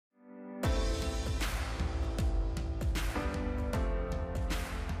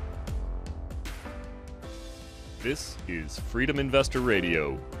This is Freedom Investor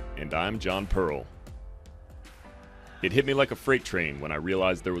Radio, and I'm John Pearl. It hit me like a freight train when I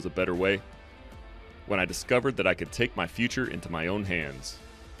realized there was a better way. When I discovered that I could take my future into my own hands.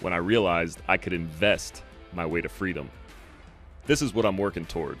 When I realized I could invest my way to freedom. This is what I'm working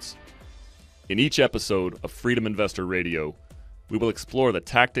towards. In each episode of Freedom Investor Radio, we will explore the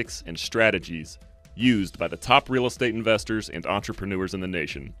tactics and strategies used by the top real estate investors and entrepreneurs in the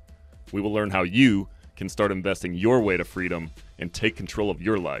nation. We will learn how you can start investing your way to freedom and take control of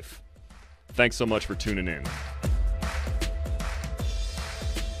your life. Thanks so much for tuning in.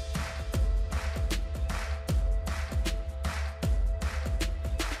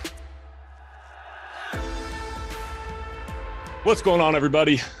 What's going on,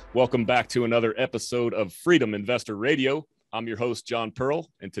 everybody? Welcome back to another episode of Freedom Investor Radio. I'm your host, John Pearl,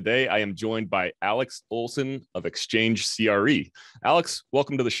 and today I am joined by Alex Olson of Exchange CRE. Alex,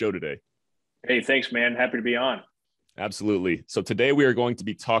 welcome to the show today. Hey, thanks, man. Happy to be on. Absolutely. So today we are going to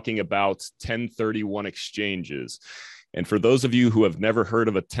be talking about 1031 exchanges. And for those of you who have never heard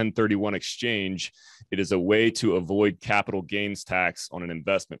of a 1031 exchange, it is a way to avoid capital gains tax on an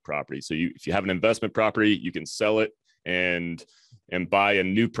investment property. So if you have an investment property, you can sell it and buy a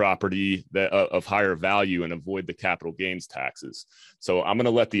new property that of higher value and avoid the capital gains taxes. So I'm going to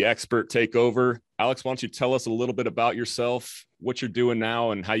let the expert take over. Alex, why don't you tell us a little bit about yourself, what you're doing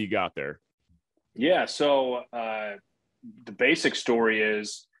now, and how you got there? Yeah, so the basic story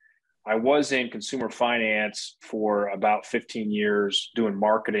is I was in consumer finance for about 15 years doing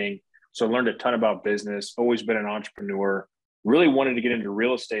marketing. So I learned a ton about business, always been an entrepreneur, really wanted to get into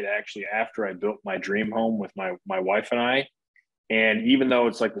real estate actually after I built my dream home with my wife and I. And even though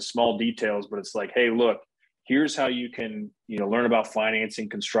it's like the small details, but it's like, hey, look, here's how you can, learn about financing,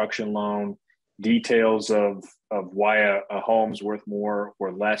 construction loan, details of why a home's worth more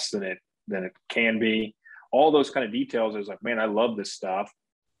or less than it can be. All those kind of details. I was like, man, I love this stuff.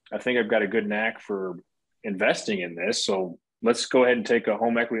 I think I've got a good knack for investing in this. So let's go ahead and take a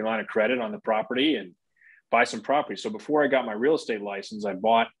home equity line of credit on the property and buy some property. So before I got my real estate license, I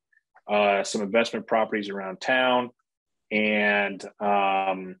bought some investment properties around town. And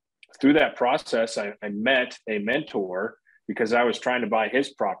through that process, I met a mentor because I was trying to buy his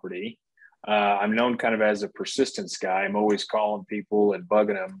property. I'm known kind of as a persistence guy. I'm always calling people and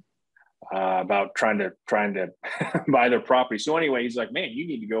bugging them about trying to buy their property. So anyway, he's like, man, you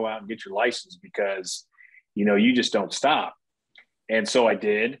need to go out and get your license because, you just don't stop. And so I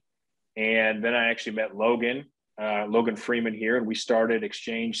did. And then I actually met Logan Freeman here, and we started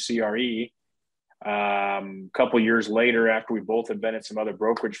Exchange CRE a couple of years later after we both had been at some other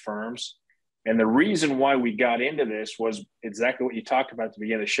brokerage firms. And the reason why we got into this was exactly what you talked about at the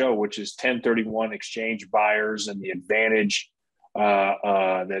beginning of the show, which is 1031 exchange buyers and the advantage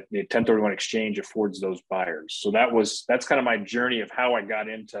that the 1031 exchange affords those buyers. So that's kind of my journey of how I got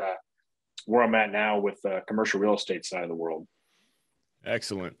into where I'm at now with the commercial real estate side of the world.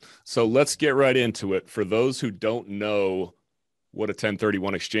 Excellent. So let's get right into it. For those who don't know what a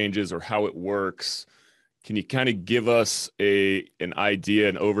 1031 exchange is or how it works, can you kind of give us an idea,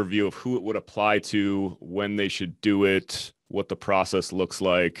 an overview of who it would apply to, when they should do it, what the process looks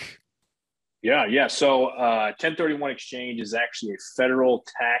like? Yeah. So 1031 exchange is actually a federal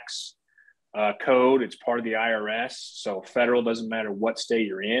tax code. It's part of the IRS. So federal, doesn't matter what state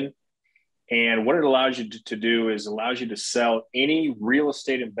you're in. And what it allows you to do is allows you to sell any real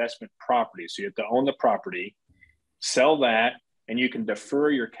estate investment property. So you have to own the property, sell that, and you can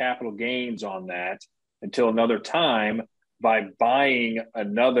defer your capital gains on that until another time by buying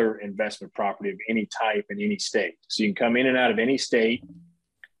another investment property of any type in any state. So you can come in and out of any state.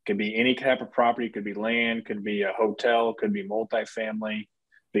 Could be any type of property, could be land, could be a hotel, could be multifamily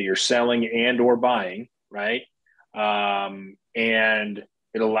that you're selling and or buying, right? And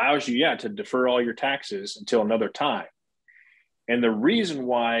it allows you, to defer all your taxes until another time. And the reason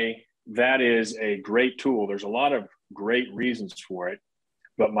why that is a great tool, there's a lot of great reasons for it,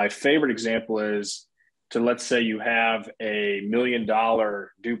 but my favorite example is let's say you have a $1 million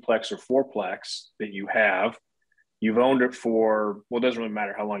duplex or fourplex that you've owned it for, well, it doesn't really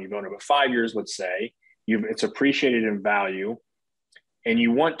matter how long you've owned it, but 5 years, let's say, it's appreciated in value, and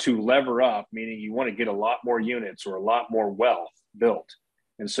you want to lever up, meaning you want to get a lot more units or a lot more wealth built.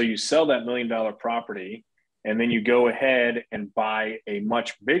 And so you sell that $1 million property, and then you go ahead and buy a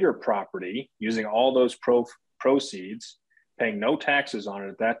much bigger property using all those proceeds, paying no taxes on it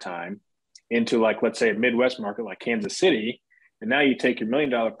at that time, into like, let's say a Midwest market like Kansas City. And now you take your $1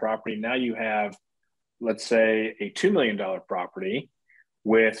 million property. Now you have, let's say, a $2 million property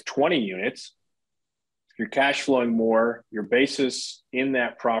with 20 units. You're cash flowing more. Your basis in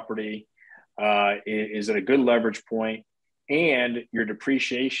that property is at a good leverage point, and your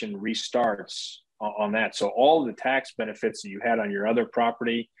depreciation restarts on that. So all the tax benefits that you had on your other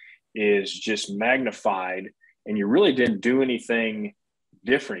property is just magnified, and you really didn't do anything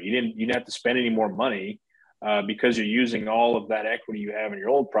different. You didn't have to spend any more money because you're using all of that equity you have in your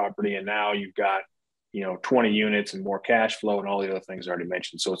old property, and now you've got 20 units and more cash flow and all the other things I already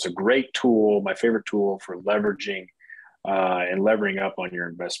mentioned. So it's a great tool, my favorite tool for leveraging and levering up on your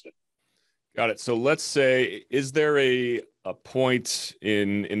investment. Got it. So let's say, is there a point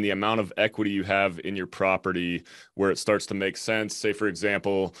in the amount of equity you have in your property where it starts to make sense? Say, for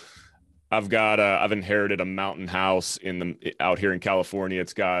example, I've inherited a mountain house out here in California.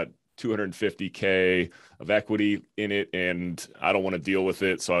 It's got $250K of equity in it, and I don't want to deal with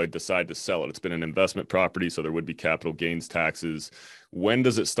it, so I decide to sell it. It's been an investment property, so there would be capital gains taxes. When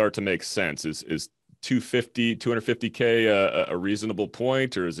does it start to make sense? Is 250K a reasonable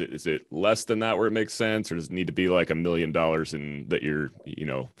point, or is it less than that where it makes sense, or does it need to be like $1 million that you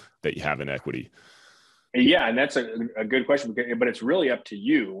have in equity? Yeah, and that's a good question, but it's really up to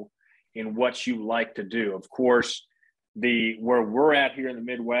you in what you like to do. Of course, where we're at here in the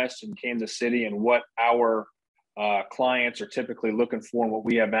Midwest in Kansas City, and what our clients are typically looking for and what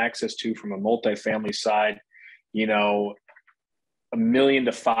we have access to from a multifamily side, $1 million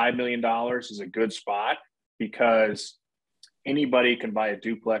to $5 million is a good spot, because anybody can buy a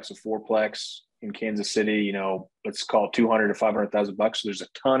duplex, a fourplex in Kansas City, let's call it $200,000 to $500,000. So there's a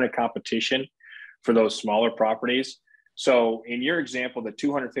ton of competition for those smaller properties. So in your example, the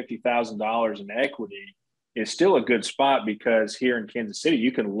 $250,000 in equity is still a good spot, because here in Kansas City,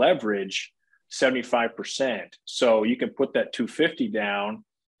 you can leverage 75%. So you can put that 250 down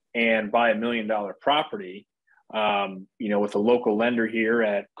and buy $1 million property, with a local lender here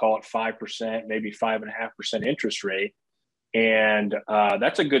at, call it 5%, maybe 5.5% interest rate. And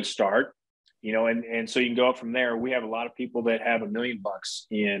that's a good start, and so you can go up from there. We have a lot of people that have $1 million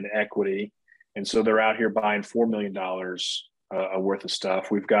in equity, and so they're out here buying $4 million worth of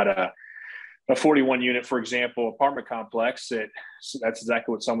stuff. We've got a 41 unit, for example, apartment complex that's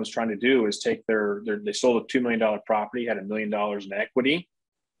exactly what someone's trying to do, is take they sold a $2 million property, had $1 million in equity,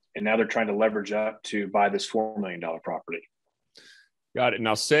 and now they're trying to leverage up to buy this $4 million property. Got it.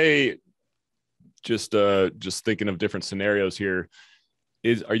 Now, say, just thinking of different scenarios here,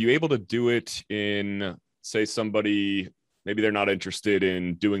 are you able to do it in, say, somebody, maybe they're not interested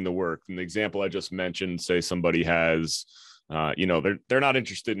in doing the work? In the example I just mentioned, say somebody has, they're not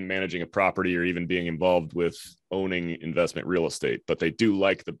interested in managing a property or even being involved with owning investment real estate, but they do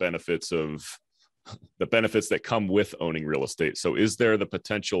like the benefits that come with owning real estate. So is there the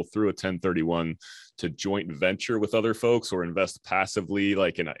potential through a 1031 to joint venture with other folks or invest passively,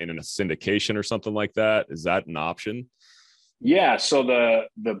 like in a syndication or something like that? Is that an option? Yeah. So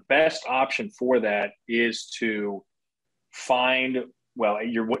the best option for that is to find, what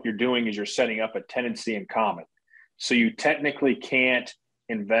you're doing is you're setting up a tenancy in common. So you technically can't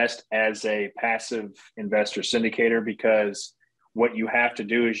invest as a passive investor syndicator, because what you have to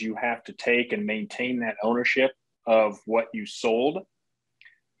do is you have to take and maintain that ownership of what you sold,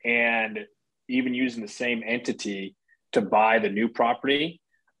 and even using the same entity to buy the new property.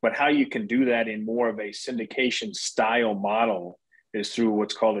 But how you can do that in more of a syndication style model is through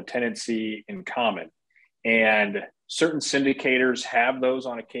what's called a tenancy in common. And certain syndicators have those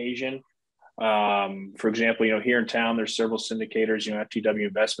on occasion. For example, here in town, there's several syndicators, FTW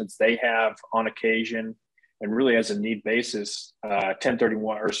Investments, they have on occasion, and really as a need basis,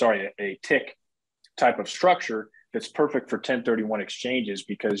 1031, a TIC type of structure that's perfect for 1031 exchanges,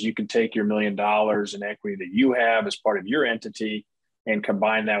 because you can take your $1 million in equity that you have as part of your entity and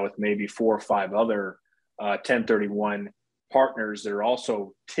combine that with maybe 4 or 5 other 1031 partners that are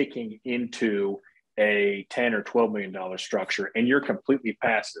also ticking into a $10 or $12 million structure, and you're completely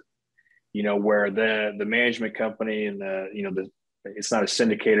passive. Where the management company and it's not a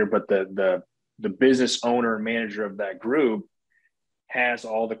syndicator, but the business owner and manager of that group has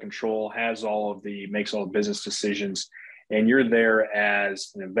all the control, makes all the business decisions, and you're there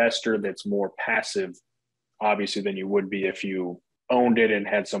as an investor that's more passive, obviously, than you would be if you owned it and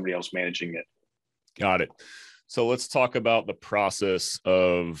had somebody else managing it. Got it. So let's talk about the process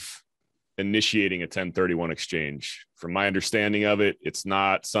of initiating a 1031 exchange. From my understanding of it, it's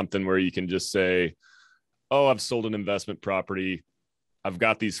not something where you can just say, oh, I've sold an investment property, I've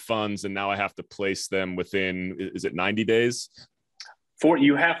got these funds, and now I have to place them within, is it 90 days?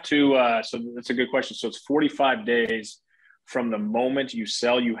 You have to, so that's a good question. So it's 45 days from the moment you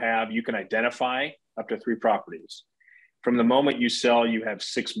sell. You can identify up to 3 properties. From the moment you sell, you have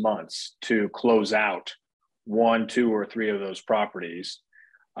 6 months to close out 1, 2, or 3 of those properties.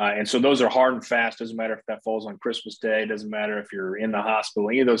 And so those are hard and fast. Doesn't matter if that falls on Christmas Day. Doesn't matter if you're in the hospital.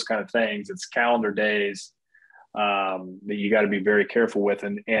 Any of those kind of things. It's calendar days that you got to be very careful with.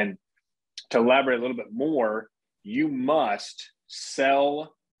 And to elaborate a little bit more, you must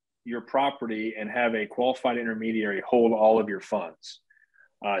sell your property and have a qualified intermediary hold all of your funds.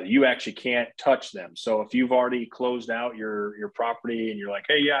 You actually can't touch them. So if you've already closed out your property and you're like,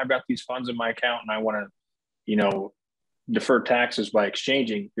 hey, yeah, I've got these funds in my account and I want to, defer taxes by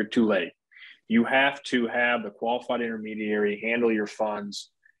exchanging, you're too late. You have to have the qualified intermediary handle your funds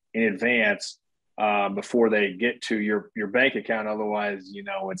in advance before they get to your bank account. Otherwise,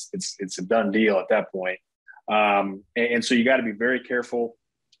 it's a done deal at that point. And so you got to be very careful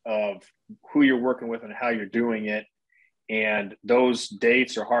of who you're working with and how you're doing it. And those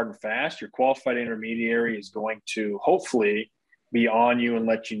dates are hard and fast. Your qualified intermediary is going to hopefully be on you and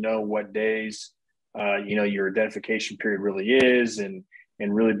let you know what days, your identification period really is, and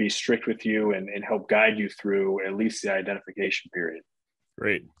really be strict with you and help guide you through at least the identification period.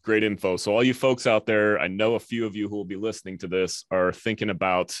 Great info. So all you folks out there, I know a few of you who will be listening to this are thinking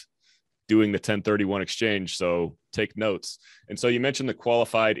about doing the 1031 exchange. So take notes. And so you mentioned the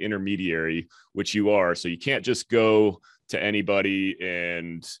qualified intermediary, which you are. So you can't just go to anybody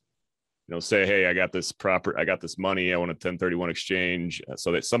and say, hey, I got this money, I want a 1031 exchange.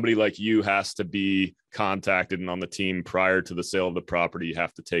 So that somebody like you has to be contacted and on the team prior to the sale of the property. You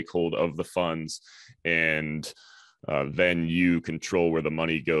have to take hold of the funds, and then you control where the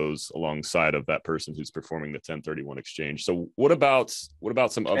money goes alongside of that person who's performing the 1031 exchange. So what about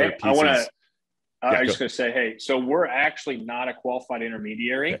some other pieces? I was just going to say, hey, so we're actually not a qualified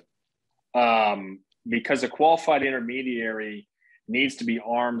intermediary. Okay. Because a qualified intermediary needs to be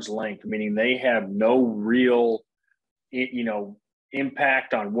arm's length, meaning they have no real,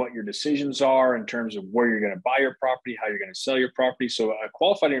 impact on what your decisions are in terms of where you're going to buy your property, how you're going to sell your property. So a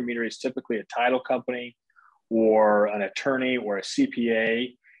qualified intermediary is typically a title company or an attorney or a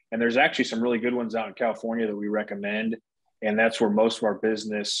CPA. And there's actually some really good ones out in California that we recommend. And that's where most of our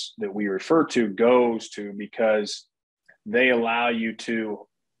business that we refer to goes to, because they allow you to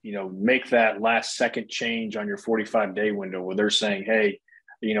make that last second change on your 45-day window where they're saying, hey,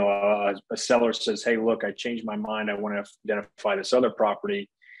 a seller says, hey, look, I changed my mind. I want to identify this other property.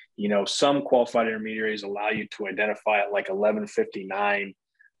 Some qualified intermediaries allow you to identify at like 11:59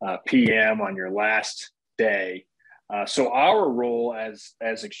 p.m. on your last day. So our role as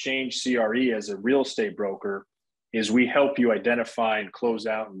Exchange CRE, as a real estate broker, is we help you identify and close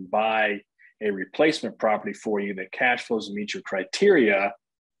out and buy a replacement property for you that cash flows and meets your criteria,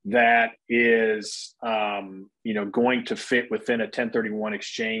 that is, going to fit within a 1031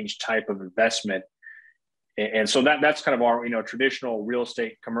 exchange type of investment. And so that's kind of our, traditional real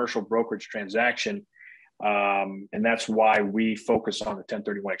estate commercial brokerage transaction. And that's why we focus on the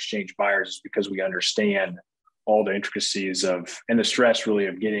 1031 exchange buyers, is because we understand all the intricacies and the stress really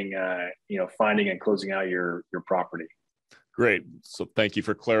of getting, finding and closing out your property. Great. So thank you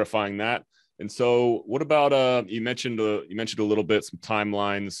for clarifying that. And so what about, you mentioned a little bit, some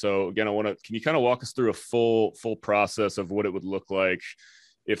timelines. So again, can you kind of walk us through a full process of what it would look like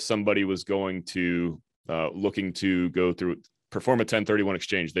if somebody was going to, looking to go through, perform a 1031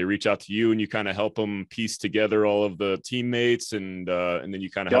 exchange? They reach out to you and you kind of help them piece together all of the teammates, and then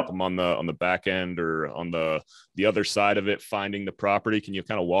you kind of help them on the back end or on the other side of it, finding the property. Can you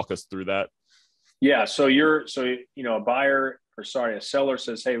kind of walk us through that? Yeah. So a seller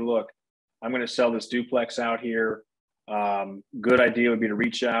says, hey, look, I'm going to sell this duplex out here. Good idea would be to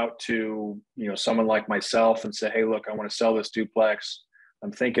reach out to, someone like myself and say, hey, look, I want to sell this duplex.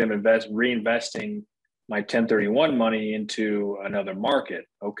 I'm thinking of reinvesting my 1031 money into another market.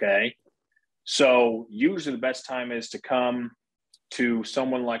 Okay. So usually the best time is to come to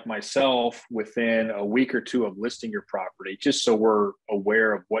someone like myself within a week or two of listing your property, just so we're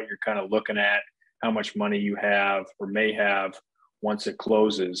aware of what you're kind of looking at, how much money you have or may have once it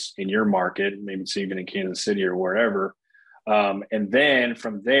closes in your market. Maybe it's even in Kansas City or wherever. And then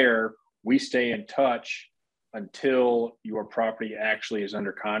from there, we stay in touch until your property actually is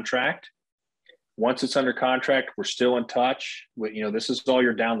under contract. Once it's under contract, we're still in touch with, this is all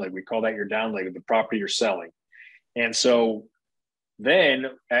your down leg. We call that your down leg of the property you're selling. And so then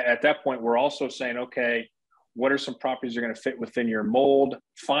at that point, we're also saying, okay, what are some properties that are going to fit within your mold?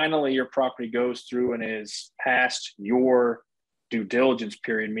 Finally, your property goes through and is past your due diligence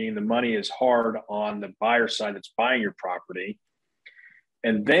period, meaning the money is hard on the buyer side that's buying your property.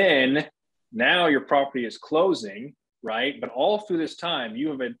 And then now your property is closing, right? But all through this time,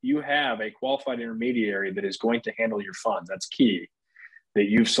 you have a qualified intermediary that is going to handle your funds. That's key, that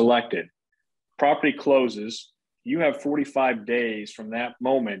you've selected. Property closes. you have 45 days from that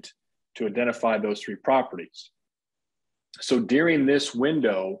moment to identify those 3 properties. So during this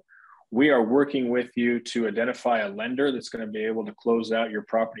window, we are working with you to identify a lender that's going to be able to close out your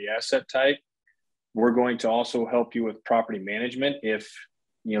property asset type. We're going to also help you with property management if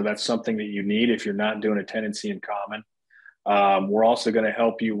that's something that you need, if you're not doing a tenancy in common. We're also going to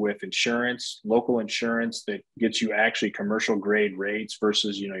help you with insurance, local insurance that gets you actually commercial grade rates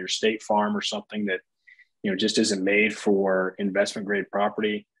versus your State Farm or something that just isn't made for investment grade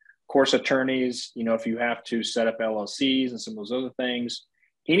property. Of course, attorneys, if you have to set up LLCs and some of those other things,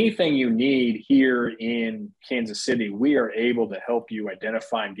 anything you need here in Kansas City, we are able to help you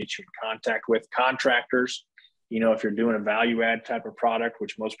identify and get you in contact with contractors. If you're doing a value add type of product,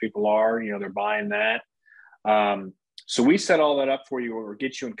 which most people are, they're buying that. So we set all that up for you, or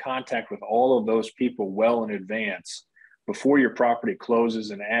get you in contact with all of those people well in advance before your property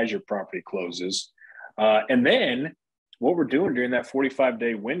closes and as your property closes. And then what we're doing during that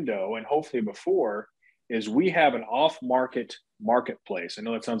 45-day window, and hopefully before, is we have an off-market marketplace. I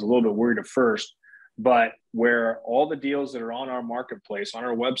know that sounds a little bit weird at first, but where all the deals that are on our marketplace, on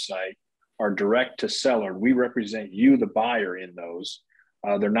our website, are direct to seller. We represent you, the buyer, in those.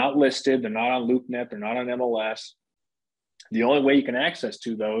 They're not listed. They're not on LoopNet. They're not on MLS. The only way you can access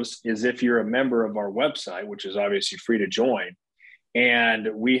to those is if you're a member of our website, which is obviously free to join. And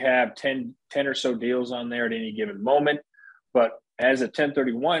we have 10 or so deals on there at any given moment. But as a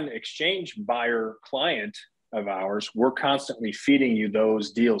 1031 exchange buyer client of ours, we're constantly feeding you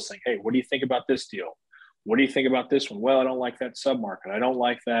those deals saying, hey, what do you think about this deal? What do you think about this one? Well, I don't like that submarket. I don't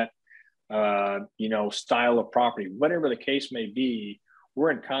like that, style of property. Whatever the case may be,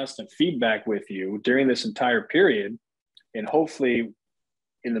 we're in constant feedback with you during this entire period. And hopefully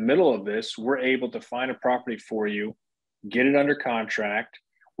in the middle of this, we're able to find a property for you, get it under contract.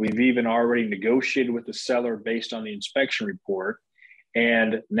 We've even already negotiated with the seller based on the inspection report.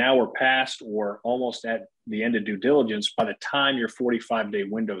 And now we're past or almost at the end of due diligence by the time your 45-day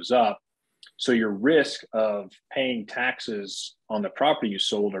window's up. So your risk of paying taxes on the property you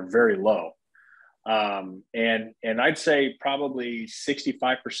sold are very low. And I'd say probably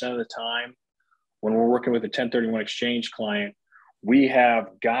 65% of the time when we're working with a 1031 exchange client, we have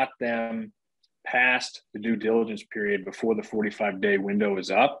got them past the due diligence period before the 45-day window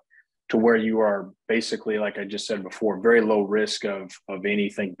is up, to where you are basically, like I just said before, very low risk of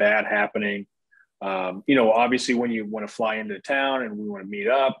anything bad happening. Obviously when you want to fly into town and we want to meet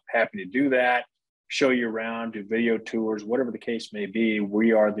up, happy to do that, show you around, do video tours, whatever the case may be.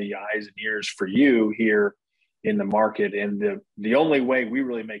 We are the eyes and ears for you here in the market. And the only way we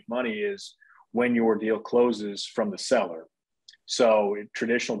really make money is when your deal closes from the seller. So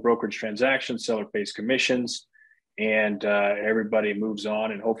traditional brokerage transactions, seller pays commissions, and everybody moves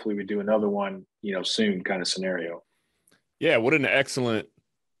on, and hopefully we do another one, soon, kind of scenario. Yeah, what an excellent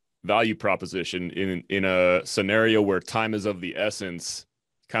value proposition in a scenario where time is of the essence.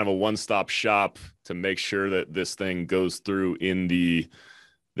 Kind of a one-stop shop to make sure that this thing goes through in the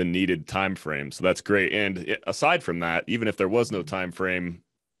needed time frame. So that's great. And aside from that, even if there was no time frame,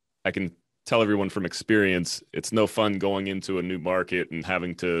 I can tell everyone from experience, it's no fun going into a new market and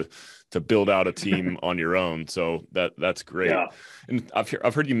having to build out a team on your own. So that's great. Yeah. And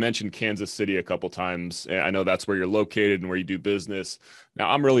I've heard you mention Kansas City a couple times. I know that's where you're located and where you do business.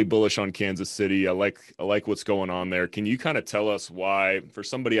 Now, I'm really bullish on Kansas City. I like what's going on there. Can you kind of tell us why, for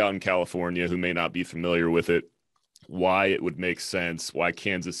somebody out in California who may not be familiar with it, why it would make sense, why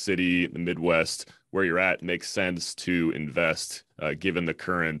Kansas City, the Midwest, where you're at, makes sense to invest given the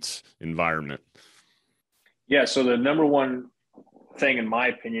current environment? Yeah, so the number one thing, in my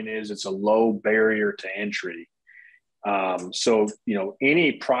opinion, is it's a low barrier to entry. So,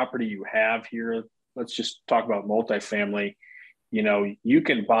 any property you have here, let's just talk about multifamily, you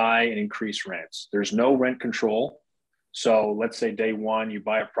can buy and increase rents. There's no rent control. So let's say day one, you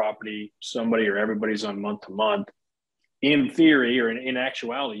buy a property, somebody or everybody's on month to month. In theory, or in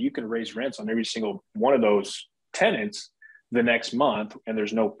actuality, you can raise rents on every single one of those tenants the next month, and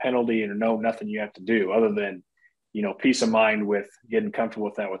there's no penalty and nothing you have to do other than, peace of mind with getting comfortable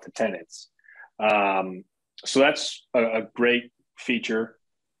with that with the tenants. So that's a great feature.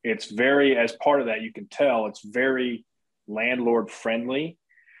 It's very, as part of that, you can tell it's very landlord friendly.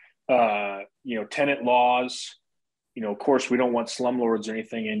 Tenant laws, of course, we don't want slumlords or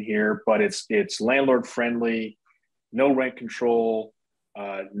anything in here, but it's landlord friendly. No rent control,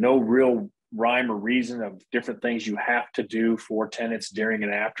 no real rhyme or reason of different things you have to do for tenants during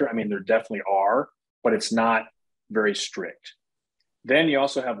and after. I mean, there definitely are, but it's not very strict. Then you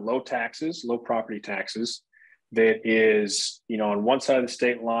also have low taxes, low property taxes. that is, on one side of the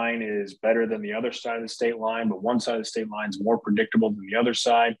state line is better than the other side of the state line, but one side of the state line is more predictable than the other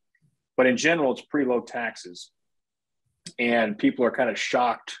side. But in general, it's pretty low taxes. And people are kind of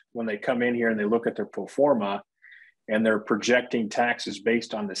shocked when they come in here and they look at their pro forma and they're projecting taxes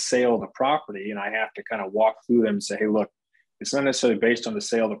based on the sale of the property. And I have to kind of walk through them and say, hey, look, it's not necessarily based on the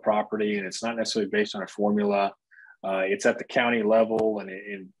sale of the property, and it's not necessarily based on a formula. It's at the county level.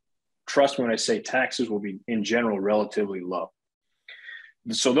 And trust me when I say taxes will be, in general, relatively low.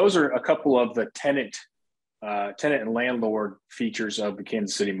 So those are a couple of the tenant and landlord features of the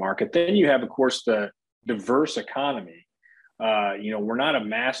Kansas City market. Then you have, of course, the diverse economy. We're not a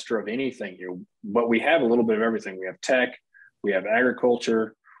master of anything here, but we have a little bit of everything. We have tech, we have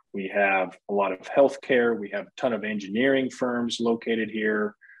agriculture, we have a lot of healthcare, we have a ton of engineering firms located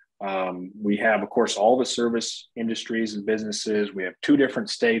here. We have, of course, all the service industries and businesses. We have 2 different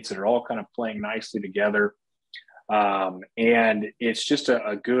states that are all kind of playing nicely together. And it's just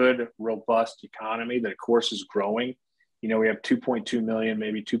a good, robust economy that, of course, is growing. We have 2.2 million,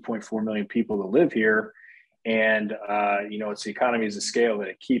 maybe 2.4 million people that live here. And, it's the economy is a scale that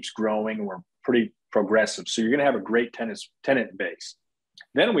it keeps growing, and we're pretty progressive. So you're going to have a great tenant base.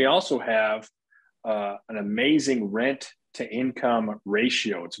 Then we also have an amazing rent to income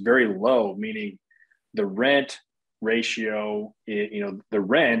ratio. It's very low, meaning the rent ratio, the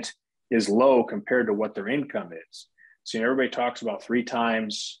rent is low compared to what their income is. So everybody talks about 3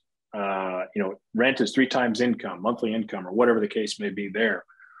 times, rent is 3 times income, monthly income, or whatever the case may be there.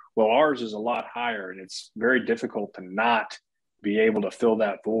 Well, ours is a lot higher, and it's very difficult to not be able to fill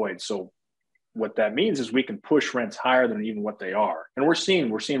that void. So what that means is we can push rents higher than even what they are. And we're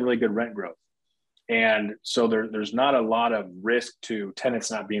seeing really good rent growth. And so there's not a lot of risk to tenants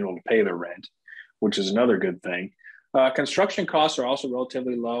not being able to pay their rent, which is another good thing. Construction costs are also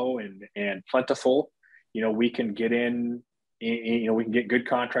relatively low and plentiful. We can get in, we can get good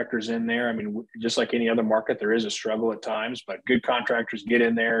contractors in there. I mean, just like any other market, there is a struggle at times, but good contractors get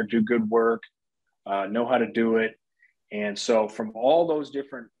in there, do good work, know how to do it. And so from all those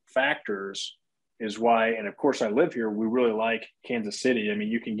different factors is why, and of course I live here, we really like Kansas City. I mean,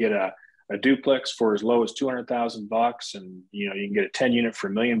 you can get a duplex for as low as $200,000, and you can get a 10 unit for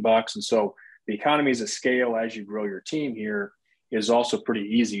 $1 million. And so the economies of scale as you grow your team here is also pretty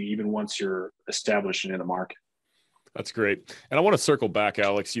easy, even once you're established in the market. That's great. And I want to circle back,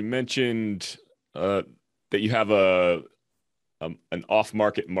 Alex. You mentioned that you have an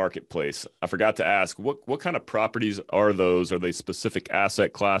off-market marketplace. I forgot to ask, what kind of properties are those? Are they specific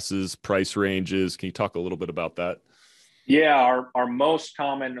asset classes, price ranges? Can you talk a little bit about that? Yeah, our most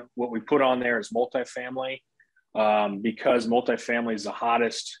common, what we put on there is multifamily, because multifamily is the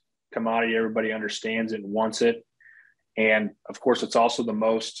hottest commodity. Everybody understands it and wants it. And of course, it's also the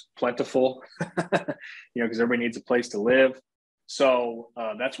most plentiful, because everybody needs a place to live. So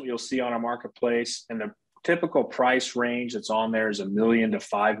that's what you'll see on our marketplace. And the typical price range that's on there is $1 million to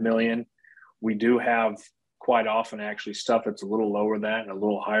 $5 million. We do have quite often actually stuff that's a little lower than that and a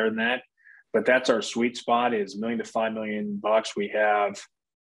little higher than that. But that's our sweet spot, is $1 million to $5 million. We have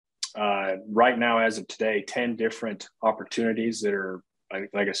right now, as of today, 10 different opportunities that are,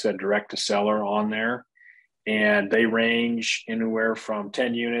 like I said, direct to seller on there. And they range anywhere from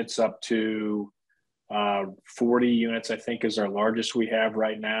 10 units up to 40 units, I think, is our largest we have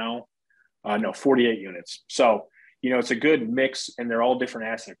right now. 48 units. So, it's a good mix, and they're all different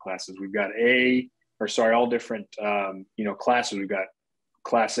asset classes. We've got all different, classes. We've got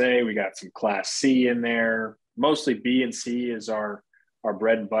Class A, we got some Class C in there. Mostly B and C is our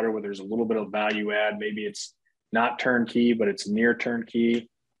bread and butter, where there's a little bit of value add. Maybe it's not turnkey, but it's near turnkey.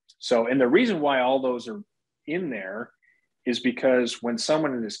 So, and the reason why all those are in there is because when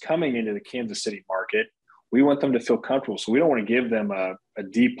someone is coming into the Kansas City market, we want them to feel comfortable. So we don't want to give them a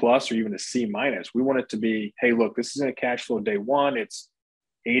D plus or even a C minus. We want it to be, hey, look, this isn't a cash flow day one. It's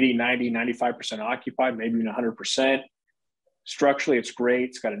 80, 90, 95% occupied, maybe even 100%. Structurally, it's great.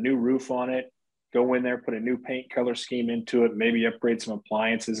 It's got a new roof on it. Go in there, put a new paint color scheme into it, maybe upgrade some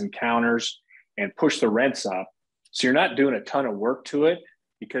appliances and counters, and push the rents up. So you're not doing a ton of work to it,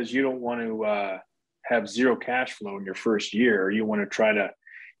 because you don't want to have zero cash flow in your first year. You want to try to,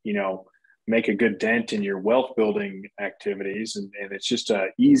 make a good dent in your wealth building activities. And it's just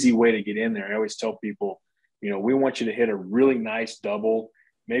an easy way to get in there. I always tell people, we want you to hit a really nice double,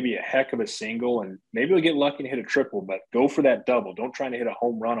 maybe a heck of a single, and maybe you'll get lucky and hit a triple, but go for that double. Don't try to hit a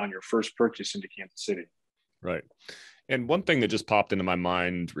home run on your first purchase into Kansas City. Right. And one thing that just popped into my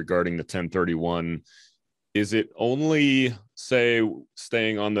mind regarding the 1031, is it only say,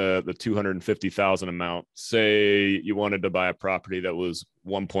 staying on the 250,000 amount, say you wanted to buy a property that was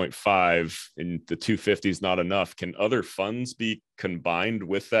 1.5 and the 250 is not enough. Can other funds be combined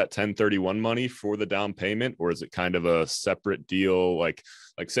with that 1031 money for the down payment? Or is it kind of a separate deal? Like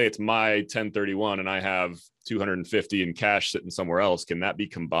say it's my 1031 and I have 250 in cash sitting somewhere else. Can that be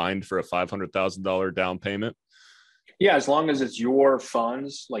combined for a $500,000 down payment? Yeah, as long as it's your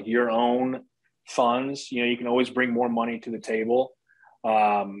funds, like your own funds, you can always bring more money to the table,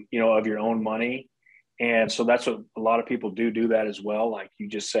 of your own money. And so that's what a lot of people do that as well. Like you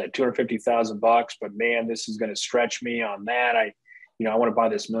just said, $250,000, but man, this is going to stretch me on that. I want to buy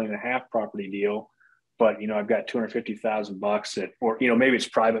this $1.5 million property deal, but I've got $250,000 or maybe it's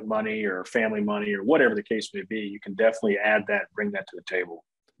private money or family money or whatever the case may be. You can definitely add that, bring that to the table.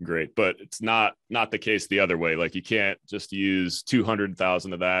 Great. But it's not the case the other way. Like you can't just use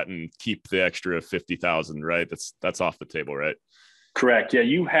 200,000 of that and keep the extra 50,000, right? That's off the table, right? Correct. Yeah.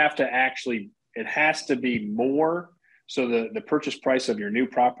 You have to actually, it has to be more. So the purchase price of your new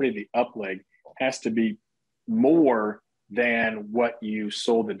property, the up leg, has to be more than what you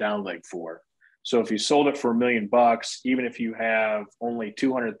sold the down leg for. So if you sold it for $1 million, even if you have only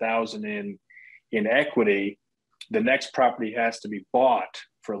 200,000 in equity, the next property has to be bought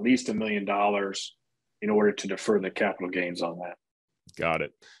for at least $1 million in order to defer the capital gains on that. Got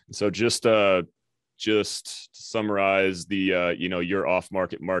it. So just to summarize your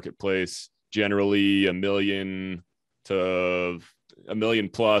off-market marketplace, generally $1 million to $1 million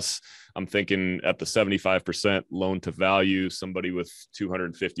plus. I'm thinking at the 75% loan to value, somebody with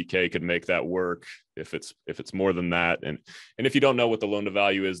 250K could make that work. If it's more than that. And if you don't know what the loan to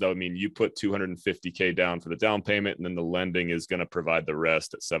value is, though, I mean, you put 250K down for the down payment, and then the lending is going to provide the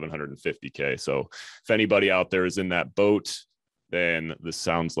rest at 750K. So if anybody out there is in that boat, then this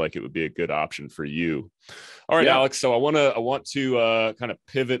sounds like it would be a good option for you. All right, yeah. Alex. So I want to kind of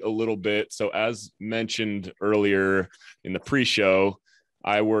pivot a little bit. So as mentioned earlier in the pre-show,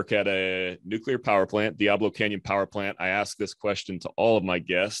 I work at a nuclear power plant, Diablo Canyon Power Plant. I ask this question to all of my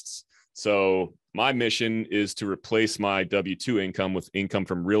guests. So my mission is to replace my W-2 income with income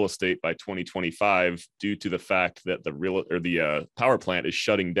from real estate by 2025 due to the fact that the power plant is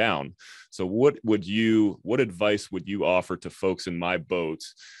shutting down. So what advice would you offer to folks in my boat?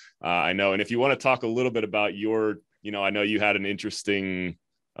 I know, and if you want to talk a little bit about I know you had an interesting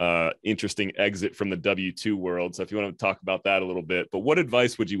exit from the W-2 world. So if you want to talk about that a little bit, but what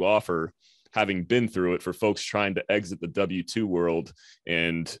advice would you offer, having been through it, for folks trying to exit the W-2 world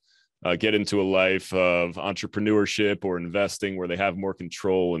and get into a life of entrepreneurship or investing where they have more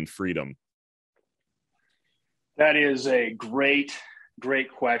control and freedom? That is a great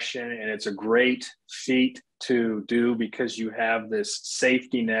question. And it's a great feat to do because you have this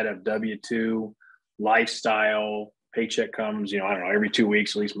safety net of W-2 lifestyle. Paycheck comes, every 2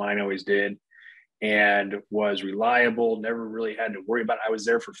 weeks, at least mine always did, and was reliable, never really had to worry about it. I was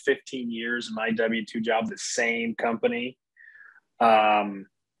there for 15 years in my W-2 job, the same company.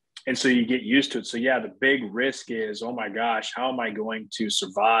 And so you get used to it. So yeah, the big risk is, oh my gosh, how am I going to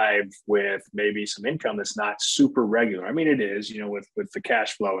survive with maybe some income that's not super regular? I mean, it is, with the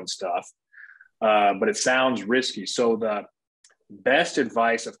cash flow and stuff, but it sounds risky. So the best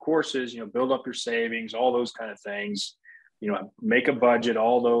advice, of course, is, build up your savings, all those kind of things, make a budget,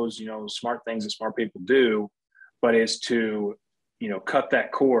 all those, smart things that smart people do, but is to, cut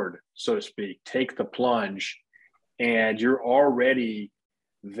that cord, so to speak, take the plunge, and you're already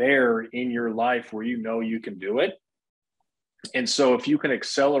there in your life where you can do it. And so if you can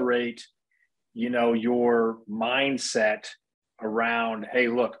accelerate, your mindset around, hey,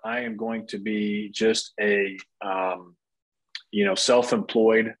 look, I am going to be just a,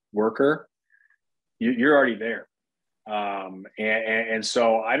 self-employed worker, you're already there. And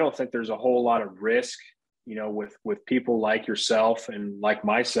so I don't think there's a whole lot of risk, with people like yourself and like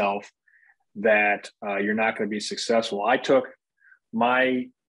myself, that you're not going to be successful. I took my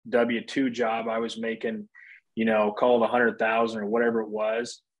W-2 job, I was making, call it 100,000 or whatever it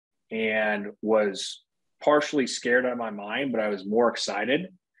was, and was partially scared out of my mind, but I was more excited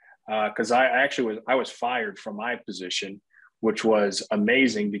because I was fired from my position, which was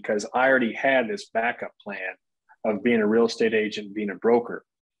amazing because I already had this backup plan of being a real estate agent, being a broker.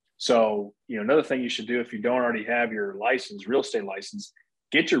 So, another thing you should do if you don't already have your real estate license,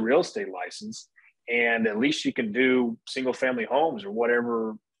 get your real estate license. And at least you can do single family homes or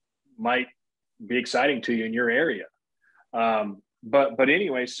whatever might be exciting to you in your area. But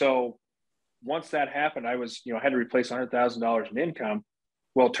anyway, so once that happened, I was, had to replace $100,000 in income.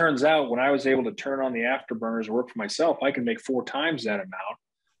 Well, it turns out when I was able to turn on the afterburners and work for myself, I could make 4 times that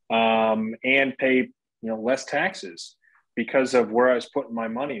amount and pay, less taxes because of where I was putting my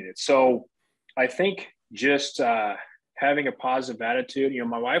money in it. So I think just having a positive attitude,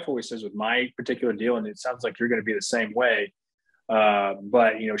 my wife always says with my particular deal, and it sounds like you're going to be the same way.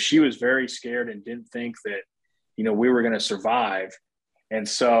 But, she was very scared and didn't think that, we were going to survive. And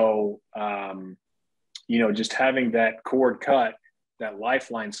so, just having that cord cut, that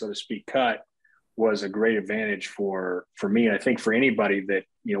lifeline, so to speak, cut was a great advantage for me. And I think for anybody that,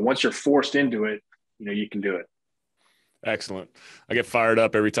 once you're forced into it, you can do it. Excellent. I get fired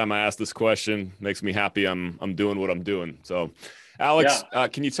up every time I ask this question. Makes me happy. I'm doing what I'm doing. So, Alex,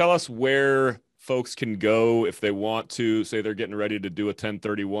 can you tell us where folks can go if they want to, say they're getting ready to do a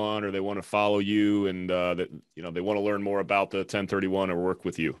 1031 or they want to follow you and that they want to learn more about the 1031 or work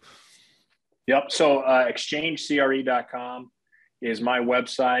with you? Yep. So exchangecre.com is my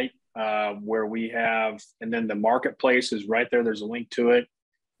website where we have, and then the marketplace is right there. There's a link to it.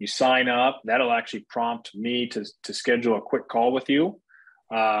 You sign up, that'll actually prompt me to schedule a quick call with you.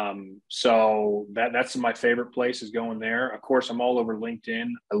 So that's my favorite place, is going there. Of course, I'm all over LinkedIn.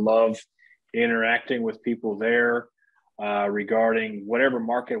 I love interacting with people there regarding whatever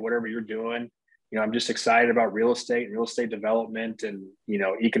market, whatever you're doing. I'm just excited about real estate and real estate development and,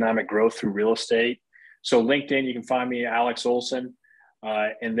 economic growth through real estate. So LinkedIn, you can find me, Alex Olson,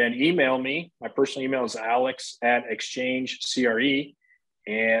 and then email me. My personal email is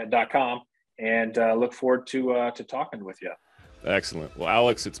alex@exchangecre.com, and look forward to talking with you. Excellent. Well,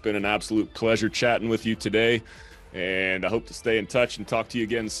 Alex, it's been an absolute pleasure chatting with you today, and I hope to stay in touch and talk to you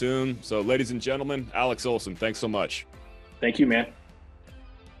again soon. So, ladies and gentlemen, Alex Olson, thanks so much. Thank you, man.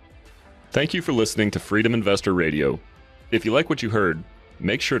 Thank you for listening to Freedom Investor Radio. If you like what you heard,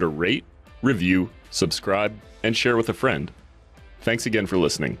 make sure to rate, review, subscribe, and share with a friend. Thanks again for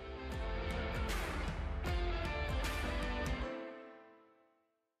listening.